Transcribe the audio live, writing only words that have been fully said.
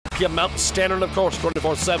p.m. Mountain Standard, of course,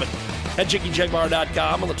 24/7 at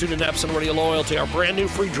JiggyJaguar.com on the TuneIn apps and Radio Loyalty. Our brand new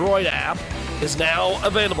free Droid app is now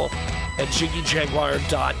available at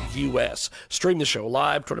JiggyJaguar.us. Stream the show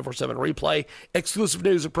live, 24/7 replay, exclusive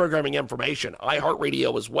news and programming information,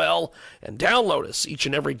 iHeartRadio as well, and download us each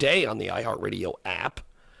and every day on the iHeartRadio app.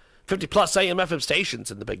 50-plus AM FM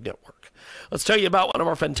stations in the big network. Let's tell you about one of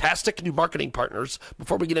our fantastic new marketing partners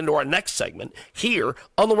before we get into our next segment here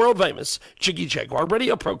on the world-famous Jiggy Jaguar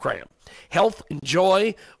radio program. Health and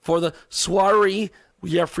joy for the Sahrawi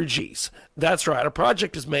refugees. That's right. Our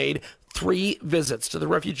project has made 3 visits to the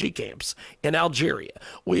refugee camps in Algeria.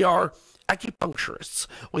 We are acupuncturists.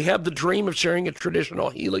 We have the dream of sharing a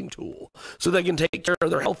traditional healing tool so they can take care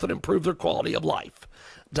of their health and improve their quality of life.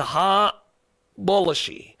 Daha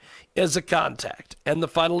Bolashi is a contact and the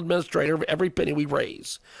final administrator of every penny we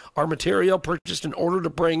raise. Our material purchased in order to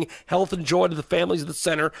bring health and joy to the families of the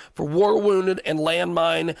Center for War Wounded and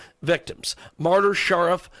Landmine Victims. Martyr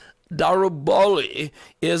Sharif Daruboli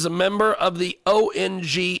is a member of the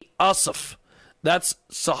ONG ASIF. That's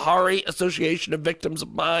Sahrawi Association of Victims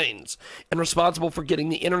of Mines, and responsible for getting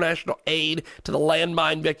the international aid to the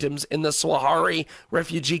landmine victims in the Sahrawi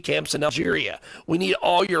refugee camps in Algeria. We need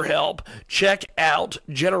all your help. Check out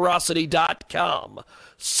generosity.com.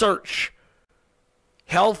 Search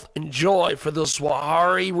health and joy for the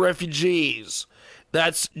Sahrawi refugees.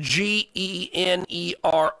 That's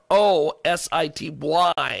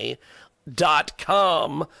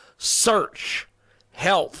GENEROSITY.com. Search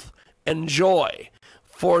health and joy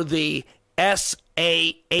for the SAHRAWI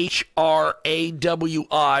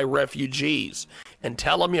refugees. And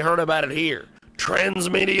tell them you heard about it here.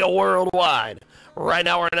 Transmedia Worldwide. Right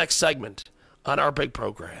now, our next segment on our big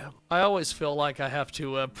program. I always feel like I have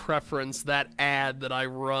to preference that ad that I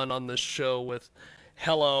run on this show with,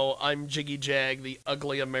 "Hello, I'm Jiggy Jag, the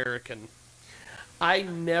ugly American." I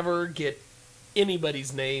never get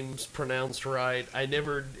anybody's names pronounced right.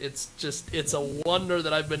 It's a wonder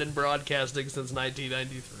that I've been in broadcasting since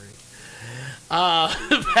 1993.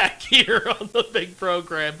 Back here on the big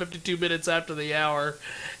program, 52 minutes after the hour.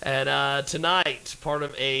 And tonight, part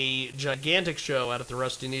of a gigantic show out at the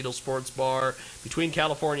Rusty Needle Sports Bar between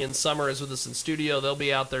California and Summer is with us in studio. They'll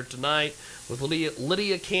be out there tonight with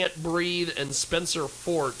Lydia Can't Breathe and Spencer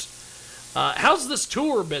Fort. How's this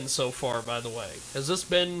tour been so far, by the way? Has this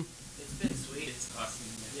been... It's been sweet. It's awesome.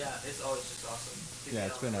 Yeah, it's always just awesome. Yeah,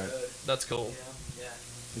 it's been That's cool. Yeah.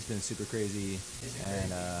 It's been super crazy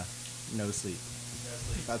and no sleep.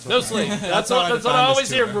 No sleep. That's what I always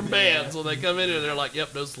hear from bands when they come in and they're like,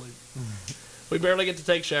 "Yep, no sleep. We barely get to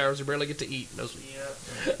take showers. We barely get to eat. No sleep."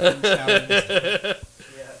 Yeah.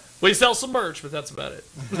 We sell some merch, but that's about it.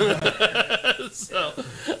 So,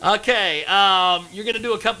 okay, you're going to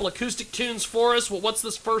do a couple acoustic tunes for us. Well, what's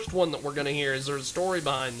this first one that we're going to hear? Is there a story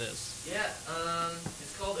behind this? Yeah,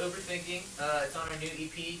 it's called Overthinking. It's on our new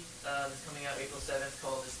EP. It's coming out April 7th,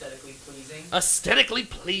 called Aesthetically Pleasing. Aesthetically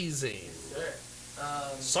Pleasing. Yes, sir.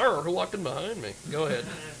 Sir, who walked in behind me? Go ahead.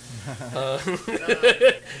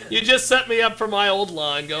 You just set me up for my old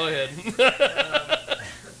line. Go ahead.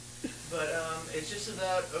 It's just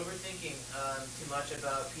about overthinking too much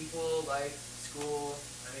about people, life, school.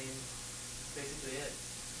 I mean, basically it.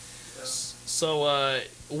 So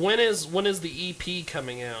when is the EP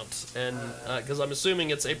coming out? And because I'm assuming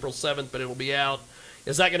it's April 7th, but it'll be out.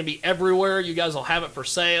 Is that going to be everywhere? You guys will have it for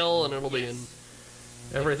sale, and it'll be in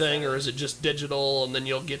everything, or is it just digital, and then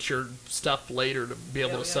you'll get your stuff later to be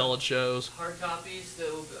able to sell at shows? Hard copies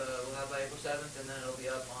that we'll have by April 7th, and then it'll be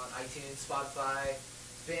up on iTunes, Spotify,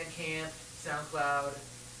 Bandcamp, SoundCloud.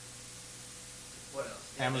 What else?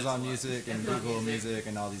 Amazon Music and Google Music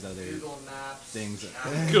and all these other Google Maps things.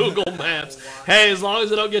 Google Maps. Hey, as long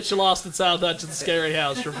as it don't get you lost in South Hutchinson Scary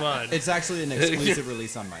House, you're fine. It's actually an exclusive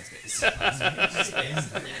release on MySpace.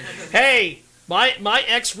 Hey, my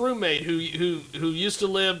ex-roommate who used to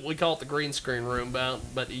live, we call it the green screen room, but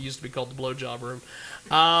it used to be called the blowjob room,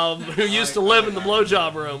 who used to live in the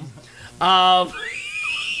blowjob room,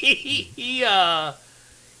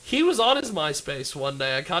 he was on his MySpace one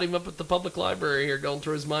day. I caught him up at the public library here going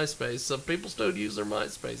through his MySpace. So people still use their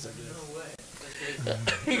MySpace, I guess. No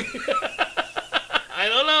way. I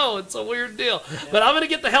don't know. It's a weird deal. But I'm going to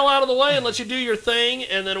get the hell out of the way and let you do your thing,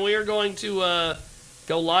 and then we are going to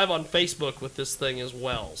go live on Facebook with this thing as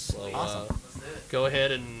well. So Awesome. Go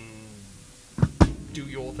ahead and do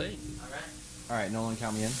your thing. All right, Nolan,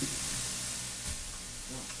 count me in.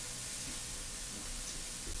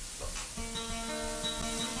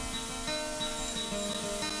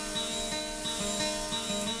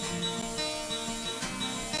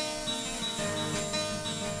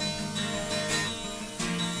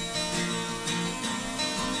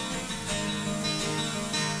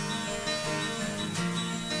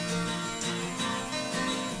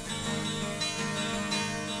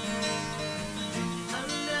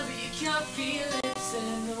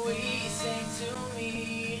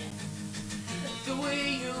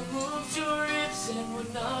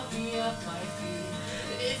 might be.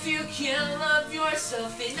 If you can't love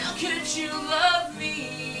yourself, then how could you love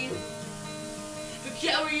me? Look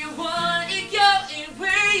out where you want to go and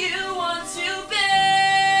where you want to be.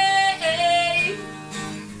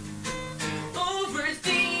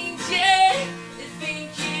 Overthinking and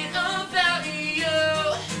thinking about you.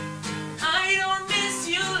 I don't miss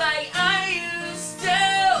you like I used to.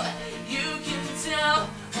 You can tell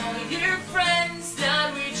all your friends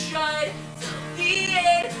that we tried till the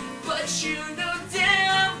end, but you know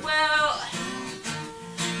damn well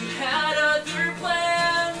you had other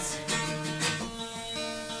plans.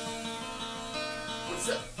 What's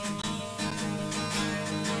up?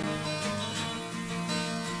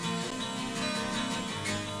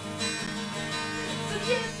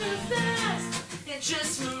 Forget the past and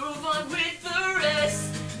just move on with the rest.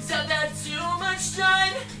 'Cause I've had too much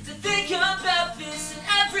time to think about this and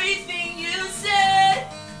everything you said.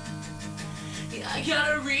 Yeah, I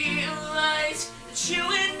gotta realize that you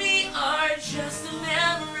and me are just a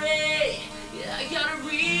memory. Yeah, I gotta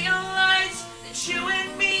realize that you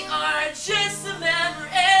and me are just a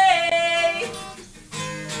memory.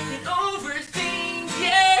 And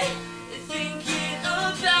overthinking and thinking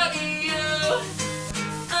about you.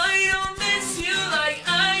 I don't miss you like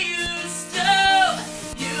I used to.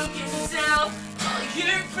 You can tell all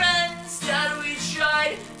your friends that we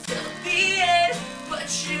tried till the end, but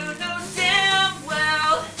you know damn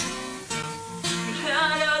well you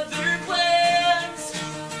had other plans.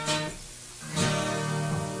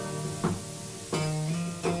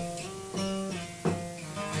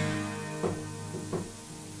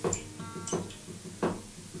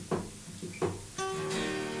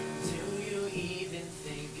 Do you even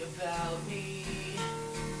think about me?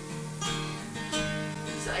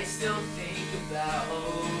 'Cause I still think about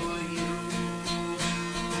you.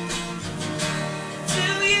 Do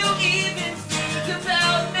you even think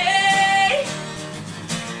about me?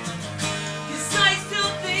 'Cause I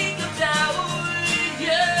still think about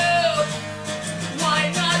you. Why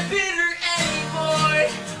not bitter anymore?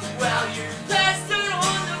 While you're passed out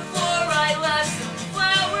on the floor, I left some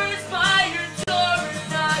flowers by your door.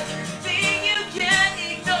 Another thing you can't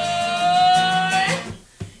ignore.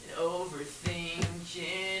 And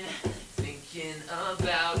overthinking, thinking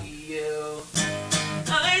about you.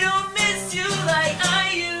 I don't miss you like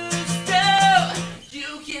I used to. You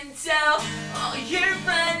can tell all your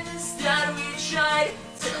friends that we tried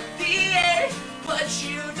till the end, but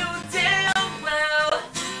you know damn well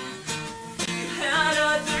you had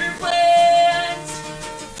other plans.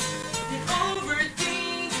 And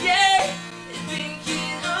overthinking and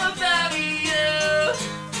thinking about you.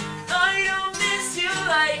 I don't miss you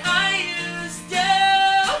like I used to.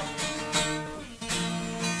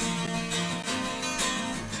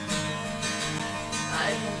 I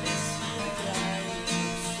don't miss you like I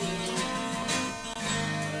used to.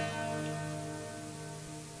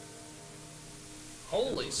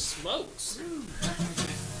 Holy smokes.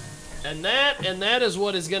 And that is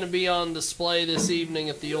what is going to be on display this evening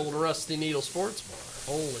at the old Rusty Needle Sports Bar.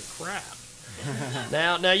 Holy crap.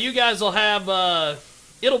 Now you guys will have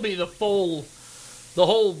it'll be the full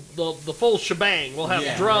shebang. We'll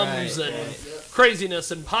have drums and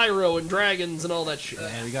craziness and pyro and dragons and all that shit.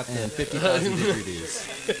 Yeah, we got the 50,000 degrees.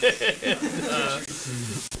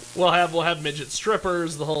 We'll have midget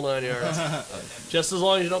strippers, the whole 9 yards. Just as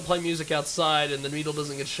long as you don't play music outside and the needle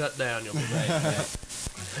doesn't get shut down, you'll be right. Yeah.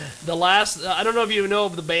 The last, I don't know if you know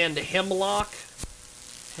of the band Hemlock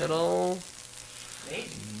at all. Maybe.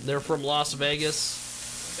 They're from Las Vegas.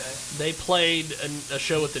 Okay. They played a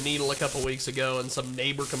show at the Needle a couple weeks ago, and some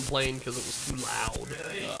neighbor complained because it was too loud.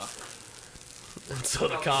 Really? And so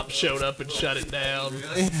the cops showed up and shut it down.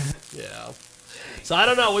 Really? Yeah. So I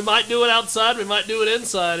don't know. We might do it outside. We might do it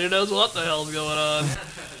inside. Who knows what the hell's going on?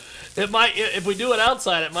 It might. If we do it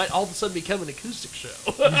outside, it might all of a sudden become an acoustic show.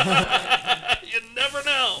 You never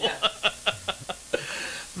know.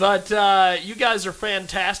 But you guys are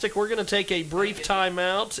fantastic. We're going to take a brief time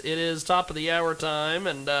out. It is top of the hour time,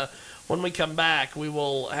 and when we come back, we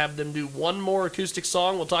will have them do one more acoustic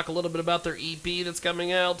song. We'll talk a little bit about their EP that's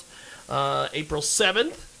coming out April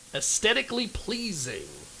 7th, Aesthetically Pleasing,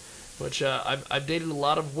 which I've dated a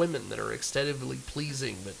lot of women that are aesthetically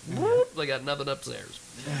pleasing, but they got nothing upstairs.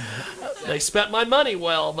 They spent my money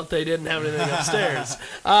well, but they didn't have anything upstairs.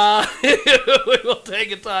 We will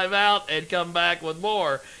take a time out and come back with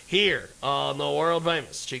more here on the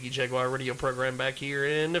world-famous Jiggy Jaguar radio program back here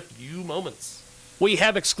in a few moments. We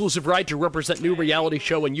have exclusive right to represent new reality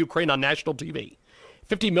show in Ukraine on national TV.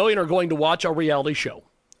 50 million are going to watch our reality show.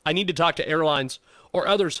 I need to talk to airlines or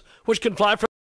others which can fly for